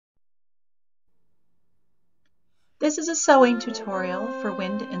This is a sewing tutorial for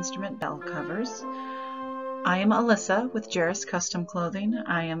wind instrument bell covers. I am Alyssa with Jairus Custom Clothing.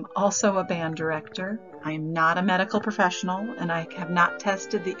 I am also a band director. I am not a medical professional and I have not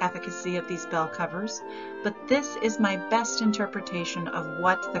tested the efficacy of these bell covers, but this is my best interpretation of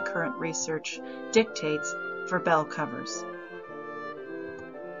what the current research dictates for bell covers.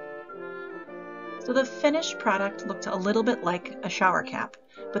 So the finished product looked a little bit like a shower cap,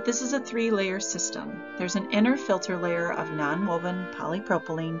 but this is a 3-layer system. There's an inner filter layer of non-woven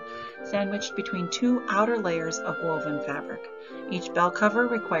polypropylene sandwiched between 2 outer layers of woven fabric. Each bell cover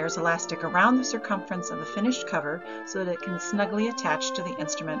requires elastic around the circumference of the finished cover so that it can snugly attach to the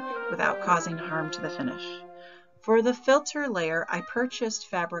instrument without causing harm to the finish. For the filter layer, I purchased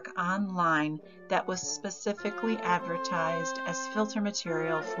fabric online that was specifically advertised as filter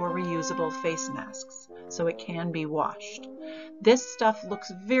material for reusable face masks, so it can be washed. This stuff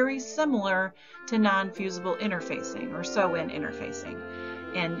looks very similar to non-fusible interfacing or sew-in interfacing,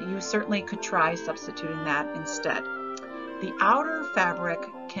 and you certainly could try substituting that instead. The outer fabric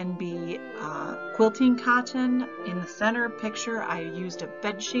can be quilting cotton. In the center picture, I used a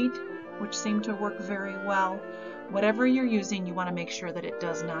bed sheet, which seemed to work very well. Whatever you're using, you want to make sure that it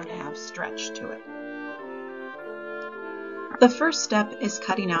does not have stretch to it. The first step is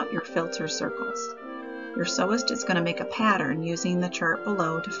cutting out your filter circles. Your sewist is going to make a pattern using the chart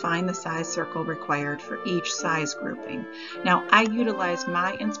below to find the size circle required for each size grouping. Now, I utilize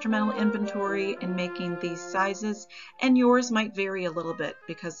my instrumental inventory in making these sizes, and yours might vary a little bit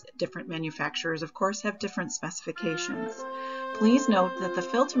because different manufacturers, of course, have different specifications. Please note that the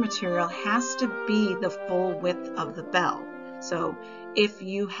filter material has to be the full width of the bell. So if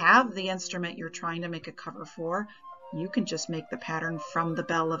you have the instrument you're trying to make a cover for, you can just make the pattern from the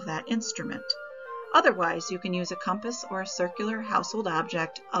bell of that instrument. Otherwise, you can use a compass or a circular household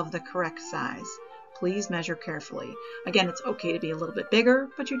object of the correct size. Please measure carefully. Again, it's okay to be a little bit bigger,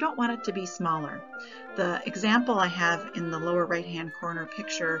 but you don't want it to be smaller. The example I have in the lower right-hand corner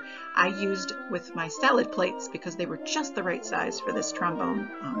picture, I used with my salad plates because they were just the right size for this trombone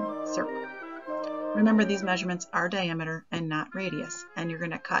circle. Remember, these measurements are diameter and not radius, and you're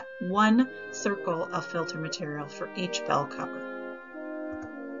going to cut 1 circle of filter material for each bell cover.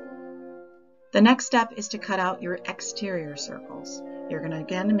 The next step is to cut out your exterior circles. You're going to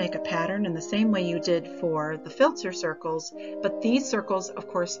again make a pattern in the same way you did for the filter circles, but these circles, of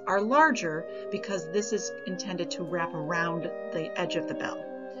course, are larger because this is intended to wrap around the edge of the bell.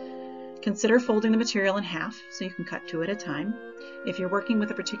 Consider folding the material in half so you can cut 2 at a time. If you're working with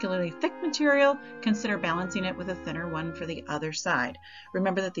a particularly thick material, consider balancing it with a thinner one for the other side.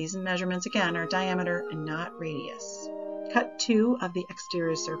 Remember that these measurements, again, are diameter and not radius. Cut 2 of the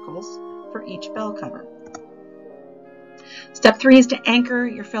exterior circles for each bell cover. Step 3 is to anchor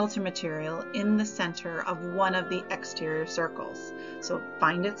your filter material in the center of one of the exterior circles. So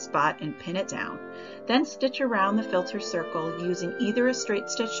find its spot and pin it down. Then stitch around the filter circle using either a straight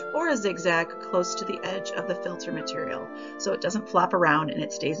stitch or a zigzag close to the edge of the filter material so it doesn't flop around and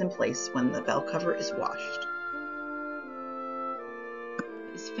it stays in place when the bell cover is washed.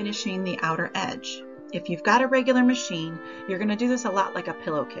 Is finishing the outer edge. If you've got a regular machine, you're going to do this a lot like a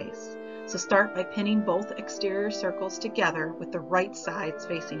pillowcase. So start by pinning both exterior circles together with the right sides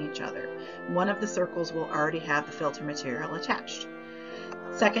facing each other. One of the circles will already have the filter material attached.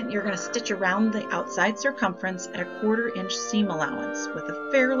 Second, you're going to stitch around the outside circumference at a 1/4 inch seam allowance with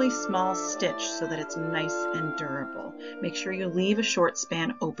a fairly small stitch so that it's nice and durable. Make sure you leave a short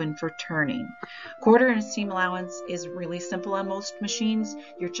span open for turning. 1/4 inch seam allowance is really simple on most machines.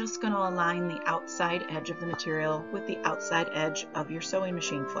 You're just going to align the outside edge of the material with the outside edge of your sewing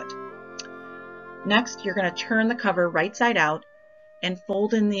machine foot. Next, you're going to turn the cover right side out and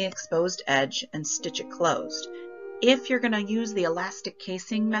fold in the exposed edge and stitch it closed. If you're going to use the elastic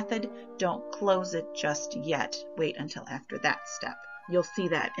casing method, don't close it just yet. Wait until after that step. You'll see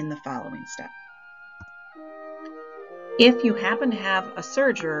that in the following step. If you happen to have a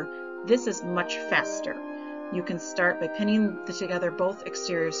serger, this is much faster. You can start by pinning together both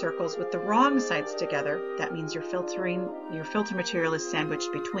exterior circles with the wrong sides together. That means your filter material is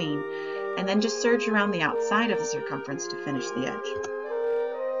sandwiched between, and then just serge around the outside of the circumference to finish the edge.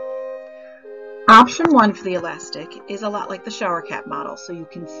 Option 1 for the elastic is a lot like the shower cap model, so you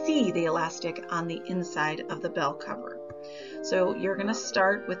can see the elastic on the inside of the bell cover. So you're going to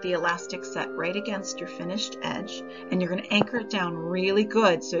start with the elastic set right against your finished edge, and you're going to anchor it down really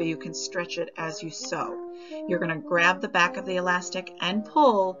good so you can stretch it as you sew. You're going to grab the back of the elastic and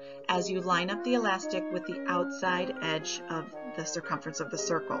pull as you line up the elastic with the outside edge of the circumference of the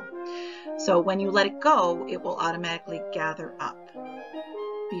circle. So when you let it go, it will automatically gather up.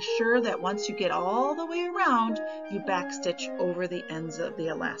 be sure that once you get all the way around, you backstitch over the ends of the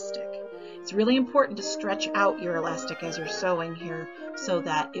elastic. It's really important to stretch out your elastic as you're sewing here so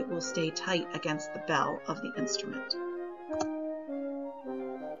that it will stay tight against the bell of the instrument.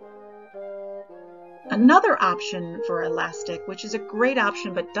 Another option for elastic, which is a great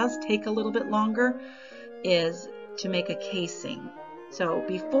option but does take a little bit longer, is to make a casing. So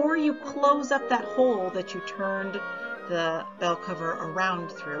before you close up that hole that you turned the bell cover around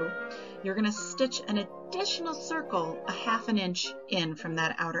through, you're going to stitch an additional circle a ½ inch in from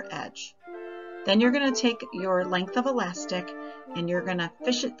that outer edge. Then you're going to take your length of elastic and you're going to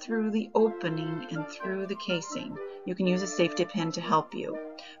fish it through the opening and through the casing. You can use a safety pin to help you.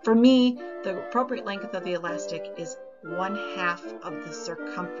 For me, the appropriate length of the elastic is 1/2 of the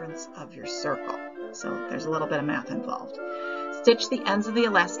circumference of your circle. So there's a little bit of math involved. Stitch the ends of the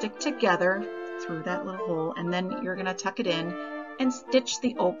elastic together through that little hole, and then you're going to tuck it in and stitch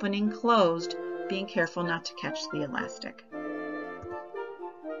the opening closed, being careful not to catch the elastic.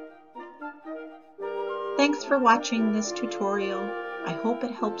 Thanks for watching this tutorial. I hope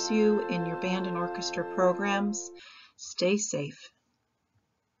it helps you in your band and orchestra programs. Stay safe.